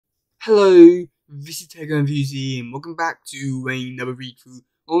Hello, this is teddygaming and welcome back to another read-through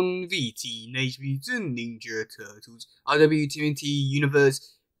on the Teenage Mutant Ninja Turtles RW tmnt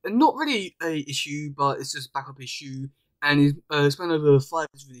universe. And not really a issue, but it's just a backup issue, and it's spanned over 5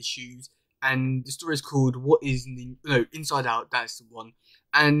 different issues. And the story is called Inside Out. That's the one.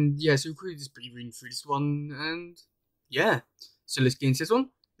 And yeah, so we're quickly just reading through this one, and yeah. So let's get into this one.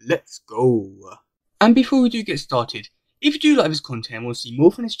 Let's go. And before we do get started, if you do like this content and want to see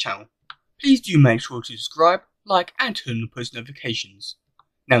more from this channel, please do make sure to subscribe, like, and turn on post notifications.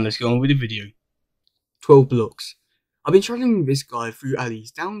 Now let's go on with the video. 12 blocks. I've been travelling with this guy through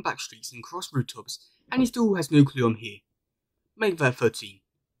alleys, down back streets, and across rooftops, and he still has no clue I'm here. Make that 13.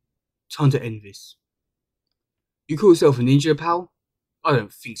 Time to end this. You call yourself a ninja, pal? I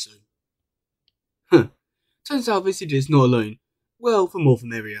don't think so. Huh. Turns out this idiot's not alone. Well, for more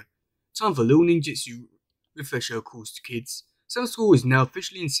from area. Time for a little ninjutsu refresher course to kids. Summer school is now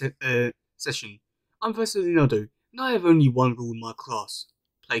officially in session. I'm Professor Leonardo, and I have only one rule in my class.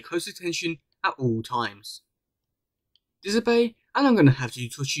 Pay close attention at all times. Disobey, and I'm gonna have to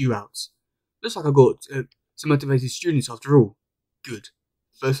touch you out. Looks like I got some motivated students after all. Good.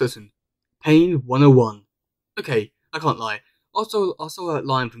 First lesson. Pain 101. Okay, I can't lie. I saw that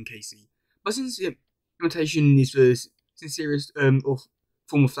line from Casey. But since imitation is the sincerest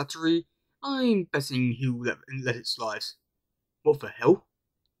form of flattery, I'm betting he'll let it slide. What the hell?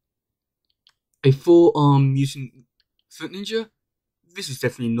 A 4-arm mutant foot ninja? This is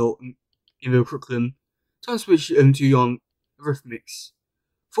definitely not in the curriculum. Time to switch to arithmetics.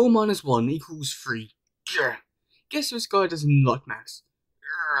 4 minus 1 equals 3. Grr. Guess this guy doesn't like maths.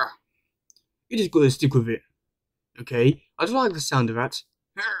 Grr. You just gotta stick with it. Okay, I do like the sound of that.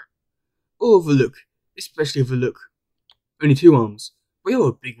 Grr. Or of the look, especially of the look. Only 2 arms. Well, you're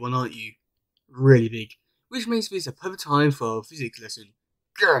a big one, aren't you? Really big. Which makes this a perfect time for our physics lesson.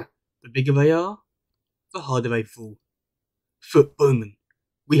 Grr. The bigger they are, the harder they fall. Foot Bowman.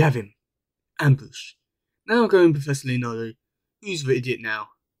 We have him. Ambush. Now going Professor Leonardo. Who's the idiot now?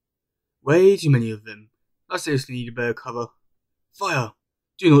 Way too many of them. I seriously need a better cover. Fire.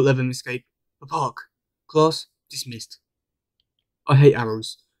 Do not let them escape. The park. Class dismissed. I hate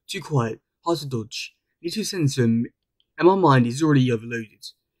arrows. Too quiet. Hard to dodge. Need to censor them, and my mind is already overloaded.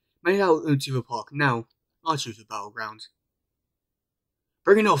 Made out to the park. Now, I choose the battleground.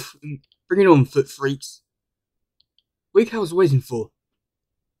 Bring it on, foot freaks. What I was waiting for?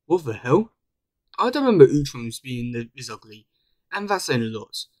 What the hell? I don't remember Utrons being this ugly, and that's saying a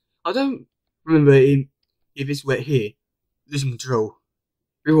lot. I don't remember if it's wet here. Losing control.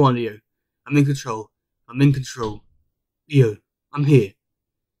 Rewind, Leo. I'm in control. I'm in control. Leo, I'm here.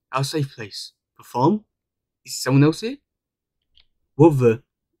 Our safe place. The farm? Is someone else here? What the?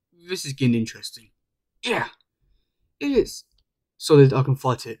 This is getting interesting. Yeah! It is. Solid, I can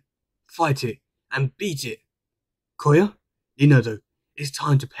fight it, and beat it. Koya, Leonardo, it's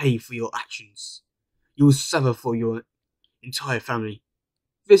time to pay for your actions. You will suffer for your entire family.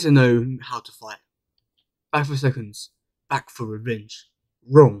 This I know how to fight. Back for seconds. Back for revenge.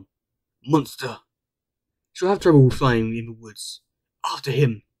 Wrong. Monster. She'll have trouble flying in the woods. After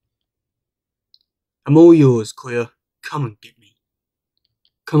him. I'm all yours, Koya. Come and get me.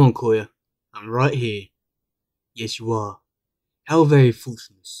 Come on, Koya. I'm right here. Yes, you are. How very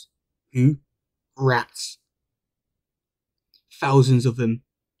fortunate. Who? Rats. Thousands of them.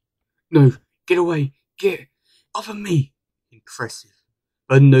 No, get away. Get off of me. Impressive.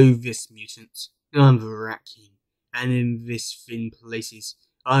 But know this, mutant. I'm the Rat King, and in this thin places,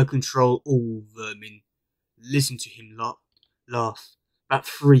 I control all vermin. Listen to him laugh. That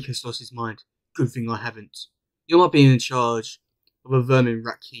freak has lost his mind. Good thing I haven't. You might be in charge of a vermin,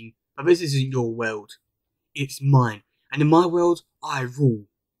 Rat King, but this isn't your world. It's mine, and in my world, I rule.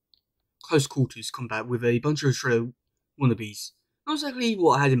 Close quarters combat with a bunch of shredder wannabes. Not exactly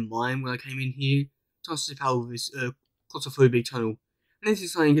what I had in mind when I came in here, trying to slip out of this claustrophobic tunnel, and this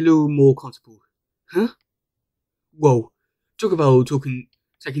is something a little more comfortable. Huh? Whoa, talk about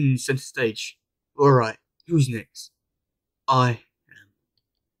taking center stage. Alright, who's next? I am.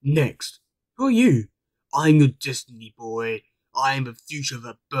 Next? Who are you? I'm your destiny, boy. I am the future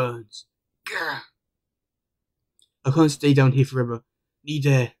that burns. Grr. I can't stay down here forever. Need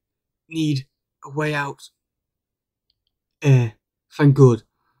air. Need a way out. Air. Thank God.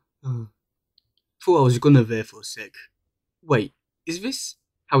 Thought I was gonna there for a sec. Wait, is this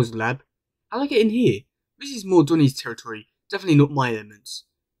How's the lab? How do I get in here? This is more Donnie's territory. Definitely not my elements.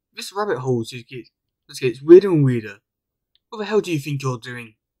 This rabbit hole just gets weirder and weirder. What the hell do you think you're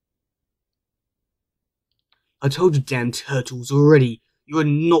doing? I told you damn turtles already. You are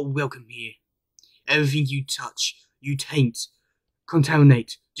not welcome here. Everything you touch, you taint,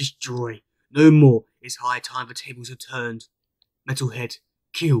 contaminate, destroy. No more. It's high time the tables are turned. Metalhead,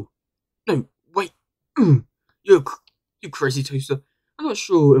 kill. No, wait. You crazy toaster. I'm not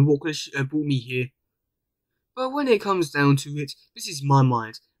sure what could have brought me here. But when it comes down to it, this is my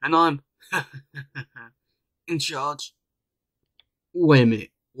mind, and I'm in charge. Wait a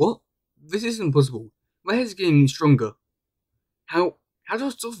minute. What? This isn't possible. My head's getting stronger. How do I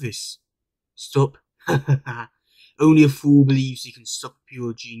stop this? Stop? Only a fool believes he can stop a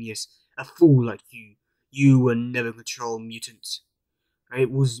pure genius. A fool like you. You will never control mutants.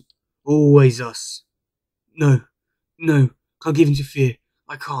 It was always us. No, can't give in to fear.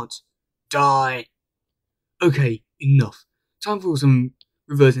 I can't. Die. Okay, enough. Time for some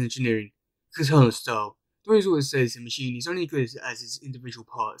reverse engineering. Katana style. The reason what it says a machine is only good as its individual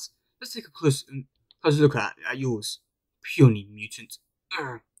parts. Let's take a close look at yours. Purely mutant.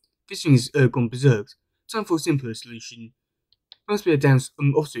 This thing's gone berserk. Time for a simpler solution. Must be a down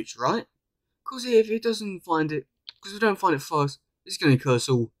off switch, right? Cause if it doesn't find it, because if we don't find it fast, it's gonna kill us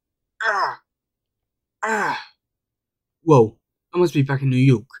all. Whoa, I must be back in New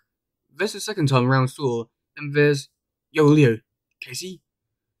York. That's the second time around store, and there's yo Leo, Casey,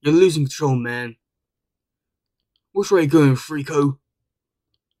 you're losing control, man. Which way you going, freako?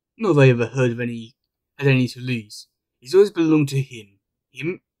 Not that I ever heard of had any to lose. He's always belonged to him.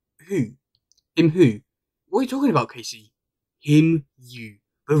 Him who? Him who? What are you talking about, Casey? Him, you.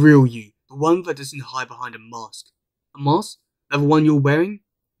 The real you. The one that doesn't hide behind a mask. A mask? Like the one you're wearing?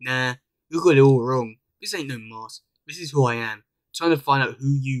 Nah, you got it all wrong. This ain't no mask. This is who I am. Trying to find out who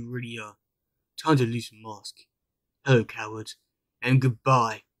you really are. Time to lose the mask. Hello, coward. And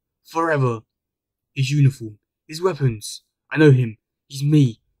goodbye. Forever. His uniform. His weapons. I know him. He's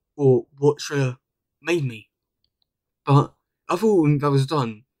me. Or what Shredder made me. But I thought when that was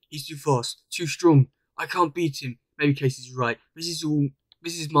done, he's too fast, too strong. I can't beat him. Maybe Casey's right. This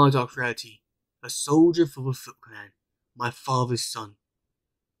is my dark reality. A soldier for the Foot Clan. My father's son.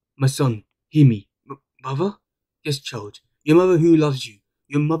 My son, hear me. Mother? Yes, child. Your mother who loves you.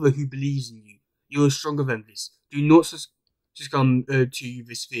 Your mother who believes in you. You are stronger than this. Do not succumb to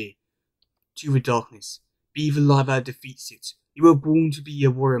this fear. To the darkness. Be the light that defeats it. You were born to be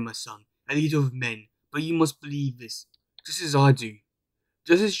a warrior, my son. A leader of men. But you must believe this. Just as I do.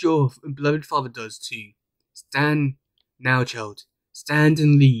 Just as your beloved father does too. Stand now, child. Stand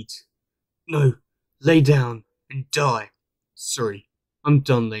and lead. No. Lay down and die. Sorry. I'm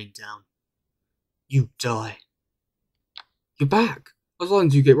done laying down. You die. You're back. I was starting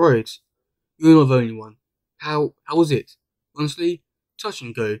to get worried. You're not the only one. How was it? Honestly, touch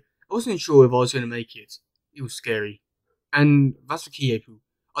and go. I wasn't sure if I was going to make it. It was scary. And that's the key, April.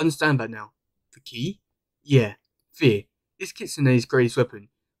 I understand that now. The key? Yeah. Fear. It's Kitsune's greatest weapon.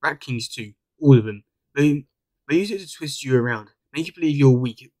 Rat King's too. All of them. They use it to twist you around. Make you believe you're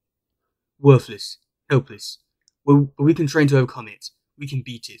weak. Worthless. Helpless. Well, but we can train to overcome it. We can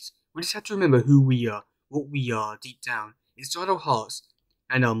beat it. We just have to remember who we are. What we are deep down. Inside our hearts.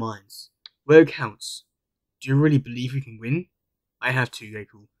 And our minds. Where it counts. Do you really believe we can win? I have to,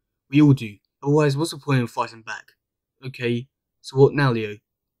 April. We all do. Otherwise, what's the point of fighting back? Okay, so what now, Leo?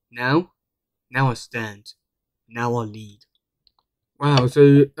 Now? Now I stand. Now I lead. Wow,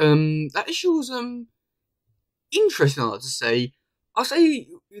 so, that issue was, interesting, I'd like to say. I'll say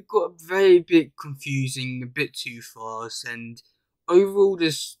it got a very bit confusing, a bit too fast, and overall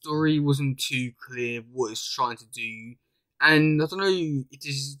the story wasn't too clear what it's trying to do. And I don't know, it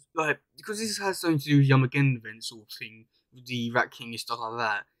is like, because this has something to do with Yamagen event sort of thing, with the Rat King and stuff like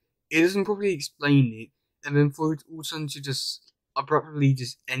that, it doesn't properly explain it, and then for it all sudden to just abruptly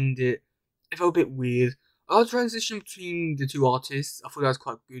just end it, it felt a bit weird. I like the transition between the two artists. I thought that was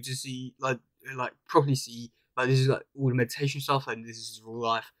quite good to see, like properly see, like this is like all the meditation stuff, and this is real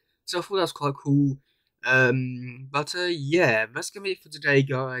life. So I thought that was quite cool. But yeah, that's gonna be it for today,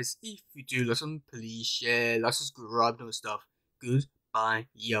 guys. If you do listen, please share, like, subscribe, and all that stuff. Goodbye,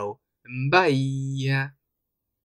 yo, bye.